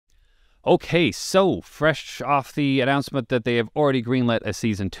Okay, so fresh off the announcement that they have already greenlit a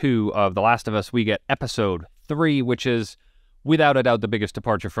season 2 of The Last of Us, we get episode 3, which is without a doubt the biggest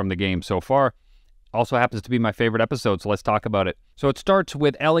departure from the game so far. Also happens to be my favorite episode, so let's talk about it. So it starts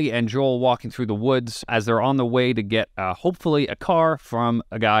with Ellie and Joel walking through the woods as they're on the way to get, hopefully, a car from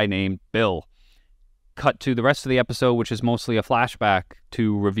a guy named Bill. Cut to the rest of the episode, which is mostly a flashback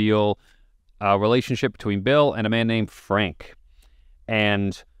to reveal a relationship between Bill and a man named Frank.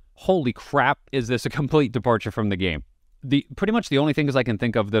 And holy crap, is this a complete departure from the game. Pretty much the only things I can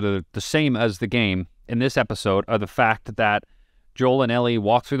think of that are the same as the game in this episode are the fact that Joel and Ellie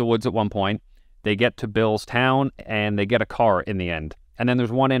walk through the woods at one point, they get to Bill's town, and they get a car in the end. And then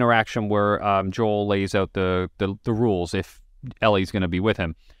there's one interaction where Joel lays out the rules if Ellie's going to be with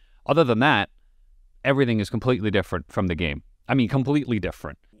him. Other than that, everything is completely different from the game. I mean, completely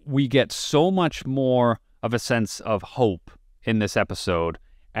different. We get so much more of a sense of hope in this episode,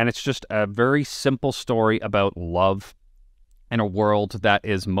 and it's just a very simple story about love in a world that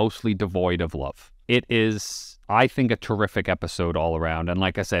is mostly devoid of love. It is, I think, a terrific episode all around, and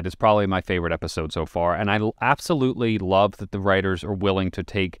like I said, it's probably my favorite episode so far, and I absolutely love that the writers are willing to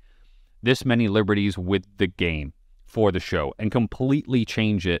take this many liberties with the game for the show and completely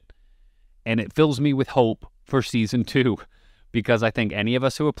change it, and it fills me with hope for Season 2, because I think any of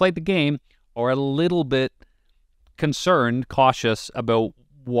us who have played the game are a little bit concerned, cautious about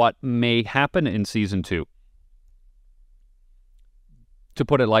what may happen in Season 2, to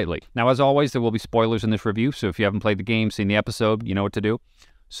put it lightly. Now, as always, there will be spoilers in this review, so if you haven't played the game, seen the episode, you know what to do.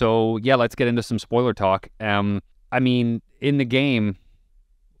 So, yeah, let's get into some spoiler talk. I mean, in the game,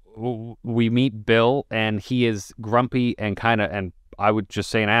 we meet Bill, and he is grumpy and and I would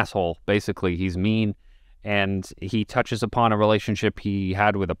just say an asshole, basically. He's mean, and he touches upon a relationship he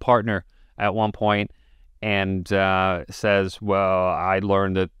had with a partner at one point, and says, well, I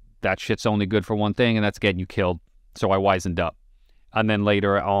learned that shit's only good for one thing, and that's getting you killed. So I wisened up. And then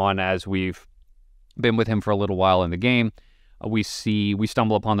later on, as we've been with him for a little while in the game, we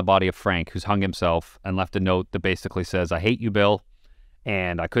stumble upon the body of Frank, who's hung himself and left a note that basically says, I hate you, Bill,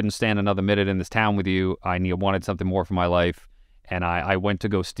 and I couldn't stand another minute in this town with you. I wanted something more for my life, and I went to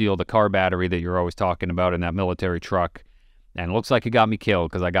go steal the car battery that you're always talking about in that military truck. And it looks like it got me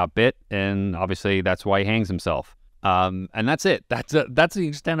killed because I got bit, and obviously that's why he hangs himself. And that's it. That's the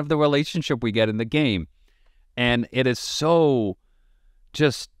extent of the relationship we get in the game. And it is so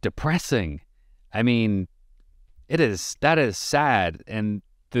just depressing. I mean, that is sad. And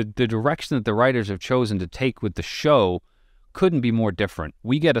the direction that the writers have chosen to take with the show couldn't be more different.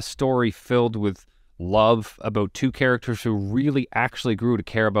 We get a story filled with love about two characters who really actually grew to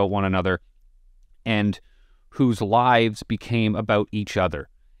care about one another, and whose lives became about each other,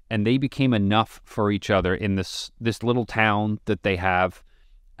 and they became enough for each other in this little town that they have.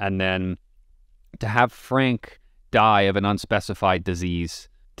 And then to have Frank die of an unspecified disease,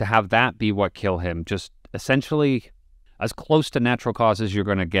 to have that be what killed him, just essentially as close to natural causes you're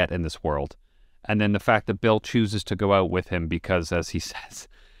going to get in this world. And then the fact that Bill chooses to go out with him because, as he says,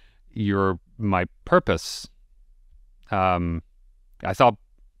 you're my purpose. I thought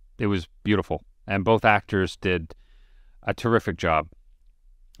it was beautiful. And both actors did a terrific job.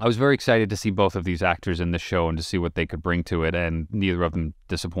 I was very excited to see both of these actors in this show and to see what they could bring to it, and neither of them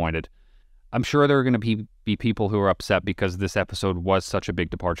disappointed. I'm sure there are going to be people who are upset because this episode was such a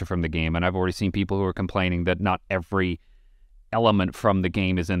big departure from the game, and I've already seen people who are complaining that not every element from the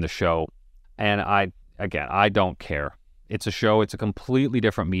game is in the show. And I don't care. It's a show. It's a completely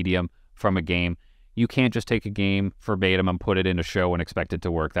different medium from a game. You can't just take a game verbatim and put it in a show and expect it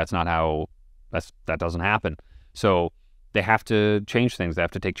to work. That's not how... That doesn't happen. So they have to change things. They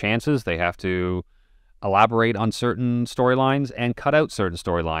have to take chances. They have to elaborate on certain storylines and cut out certain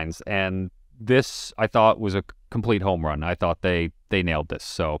storylines. And this, I thought, was a complete home run. I thought they nailed this.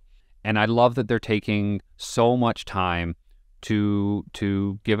 So, and I love that they're taking so much time to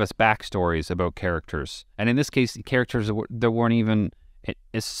give us backstories about characters. And in this case, characters that weren't even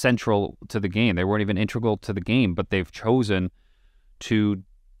central to the game. They weren't even integral to the game, but they've chosen to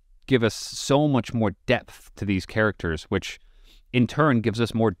give us so much more depth to these characters, which in turn gives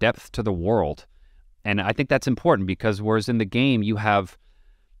us more depth to the world. And I think that's important, because whereas in the game you have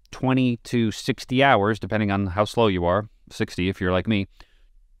 20 to 60 hours, depending on how slow you are, 60 if you're like me,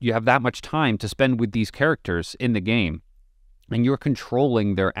 you have that much time to spend with these characters in the game. And you're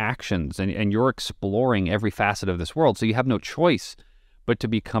controlling their actions, and you're exploring every facet of this world. So you have no choice but to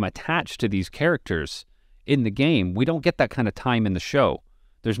become attached to these characters in the game. We don't get that kind of time in the show.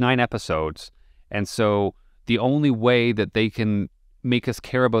 There's 9 episodes, and so the only way that they can make us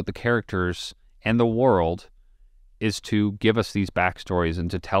care about the characters and the world is to give us these backstories and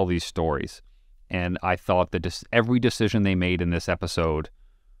to tell these stories. And I thought that every decision they made in this episode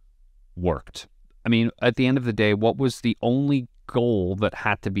worked. I mean, at the end of the day, what was the only goal that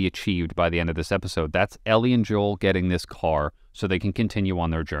had to be achieved by the end of this episode? That's Ellie and Joel getting this car so they can continue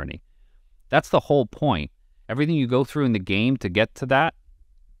on their journey. That's the whole point. Everything you go through in the game to get to that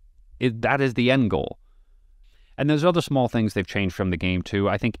is the end goal. And there's other small things they've changed from the game too.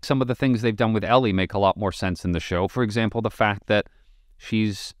 I think some of the things they've done with Ellie make a lot more sense in the show. For example, the fact that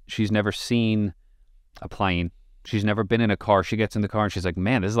she's never seen a plane. She's never been in a car. She gets in the car and she's like,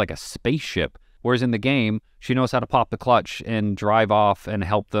 man, this is like a spaceship. Whereas in the game, she knows how to pop the clutch and drive off and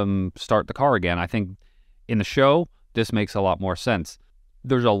help them start the car again. I think in the show, this makes a lot more sense.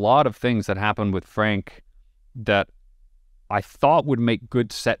 There's a lot of things that happen with Frank that I thought would make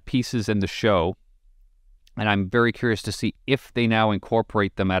good set pieces in the show. And I'm very curious to see if they now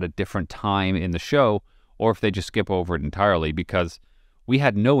incorporate them at a different time in the show or if they just skip over it entirely, because we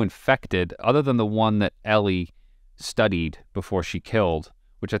had no infected other than the one that Ellie studied before she killed,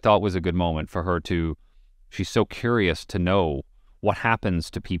 which I thought was a good moment for her to, she's so curious to know what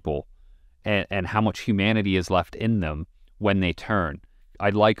happens to people and how much humanity is left in them when they turn. I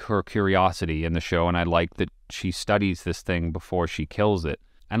like her curiosity in the show, and I like that she studies this thing before she kills it.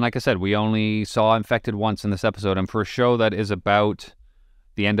 And like I said, we only saw infected once in this episode, and for a show that is about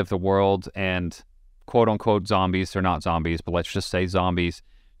the end of the world and quote-unquote zombies, they're not zombies, but let's just say zombies,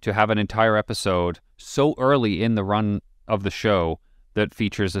 to have an entire episode so early in the run of the show that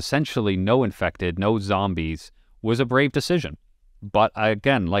features essentially no infected, no zombies, was a brave decision. But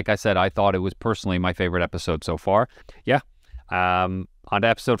again, like I said, I thought it was personally my favorite episode so far. Yeah, on to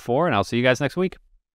episode 4, and I'll see you guys next week.